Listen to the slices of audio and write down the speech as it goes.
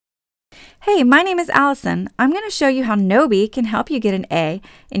Hey, my name is Allison. I'm going to show you how Knowbee can help you get an A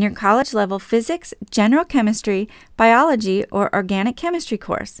in your college-level physics, general chemistry, biology, or organic chemistry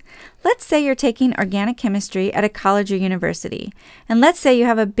course. Let's say you're taking organic chemistry at a college or university, and let's say you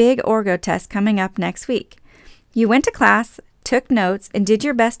have a big orgo test coming up next week. You went to class, took notes, and did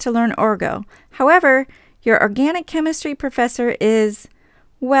your best to learn orgo. However, your organic chemistry professor is,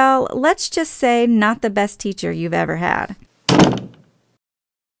 well, let's just say not the best teacher you've ever had.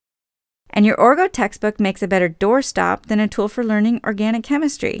 And your orgo textbook makes a better doorstop than a tool for learning organic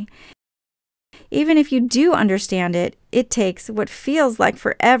chemistry. Even if you do understand it, it takes what feels like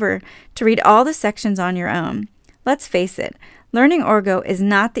forever to read all the sections on your own. Let's face it, learning orgo is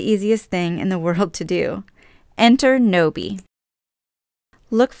not the easiest thing in the world to do. Enter Knowbee.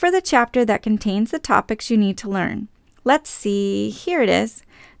 Look for the chapter that contains the topics you need to learn. Let's see, here it is.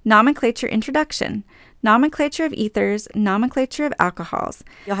 Nomenclature Introduction. Nomenclature of ethers, nomenclature of alcohols.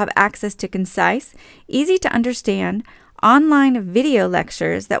 You'll have access to concise, easy to understand, online video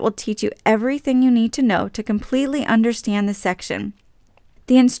lectures that will teach you everything you need to know to completely understand the section.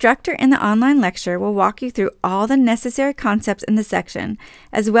 The instructor in the online lecture will walk you through all the necessary concepts in the section,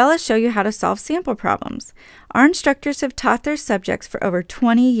 as well as show you how to solve sample problems. Our instructors have taught their subjects for over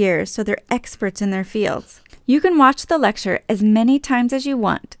 20 years, so they're experts in their fields. You can watch the lecture as many times as you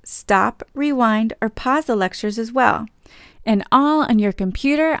want, stop, rewind, or pause the lectures as well. And all on your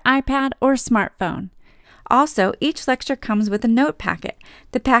computer, iPad, or smartphone. Also, each lecture comes with a note packet.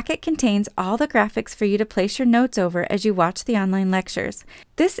 The packet contains all the graphics for you to place your notes over as you watch the online lectures.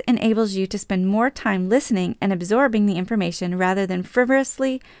 This enables you to spend more time listening and absorbing the information rather than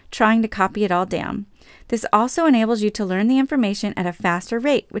frivolously trying to copy it all down. This also enables you to learn the information at a faster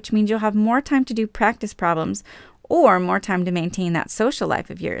rate, which means you'll have more time to do practice problems or more time to maintain that social life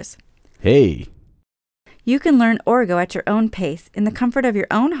of yours. Hey! You can learn orgo at your own pace in the comfort of your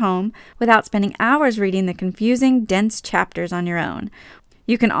own home without spending hours reading the confusing, dense chapters on your own.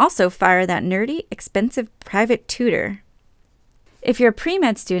 You can also fire that nerdy, expensive private tutor. If you're a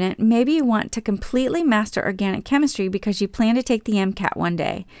pre-med student, maybe you want to completely master organic chemistry because you plan to take the MCAT one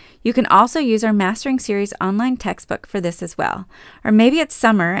day. You can also use our Mastering Series online textbook for this as well. Or maybe it's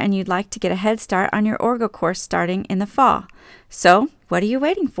summer and you'd like to get a head start on your orgo course starting in the fall. So, what are you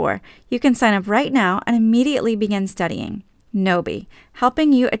waiting for? You can sign up right now and immediately begin studying. Knowbee,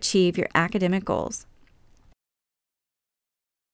 helping you achieve your academic goals.